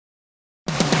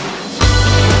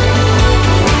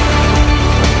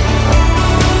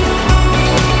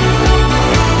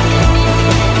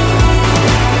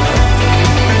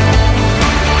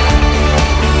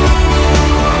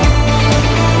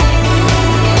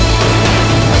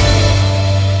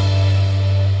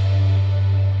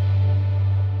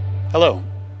Hello,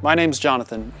 my name's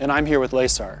Jonathan and I'm here with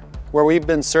Lasar, where we've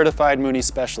been certified Mooney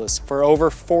specialists for over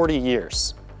 40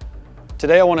 years.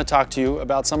 Today I want to talk to you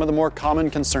about some of the more common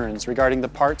concerns regarding the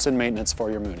parts and maintenance for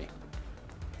your Mooney.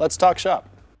 Let's talk shop.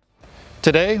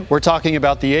 Today we're talking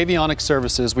about the avionics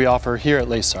services we offer here at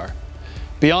Lasar.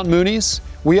 Beyond Moonies,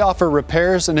 we offer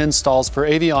repairs and installs for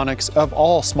avionics of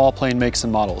all small plane makes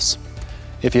and models.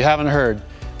 If you haven't heard,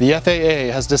 the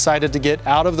FAA has decided to get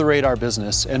out of the radar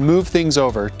business and move things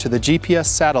over to the GPS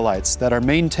satellites that are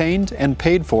maintained and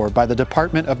paid for by the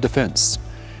Department of Defense.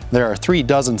 There are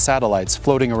 36 satellites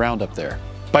floating around up there.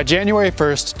 By January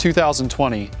 1st,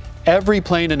 2020, every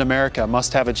plane in America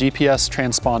must have a GPS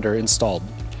transponder installed.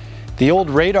 The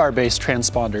old radar-based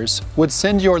transponders would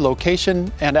send your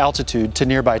location and altitude to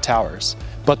nearby towers,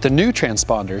 but the new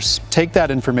transponders take that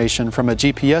information from a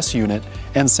GPS unit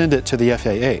and send it to the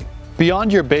FAA.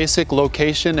 Beyond your basic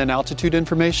location and altitude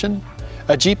information,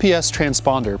 a GPS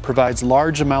transponder provides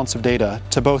large amounts of data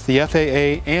to both the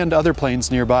FAA and other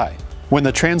planes nearby. When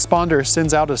the transponder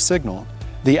sends out a signal,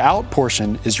 the out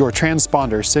portion is your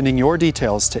transponder sending your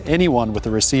details to anyone with a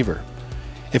receiver.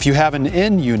 If you have an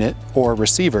in unit or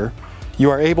receiver, you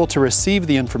are able to receive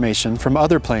the information from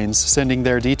other planes sending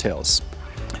their details.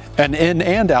 An in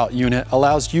and out unit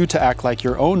allows you to act like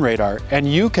your own radar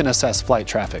and you can assess flight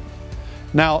traffic.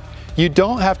 Now, you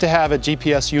don't have to have a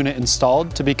GPS unit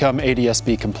installed to become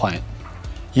ADS-B compliant.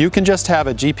 You can just have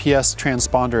a GPS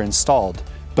transponder installed,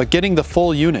 but getting the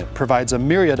full unit provides a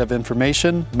myriad of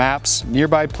information, maps,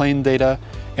 nearby plane data,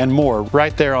 and more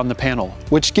right there on the panel,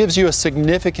 which gives you a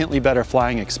significantly better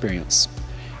flying experience.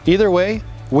 Either way,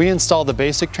 we install the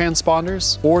basic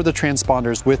transponders or the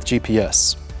transponders with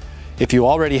GPS. If you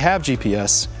already have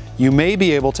GPS, you may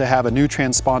be able to have a new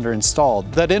transponder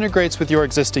installed that integrates with your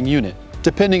existing unit,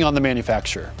 depending on the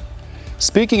manufacturer.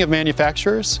 Speaking of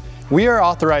manufacturers, we are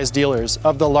authorized dealers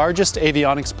of the largest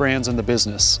avionics brands in the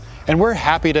business, and we're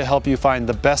happy to help you find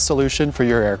the best solution for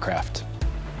your aircraft.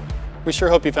 We sure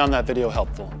hope you found that video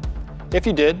helpful. If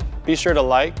you did, be sure to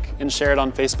like and share it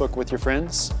on Facebook with your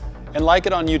friends, and like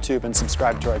it on YouTube and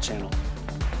subscribe to our channel.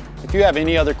 If you have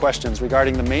any other questions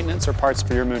regarding the maintenance or parts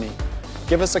for your Mooney,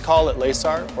 give us a call at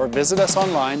Lasar or visit us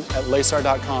online at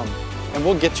lasar.com and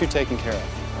we'll get you taken care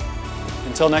of.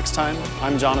 Until next time,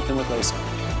 I'm Jonathan with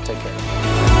Lasar. Take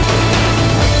care.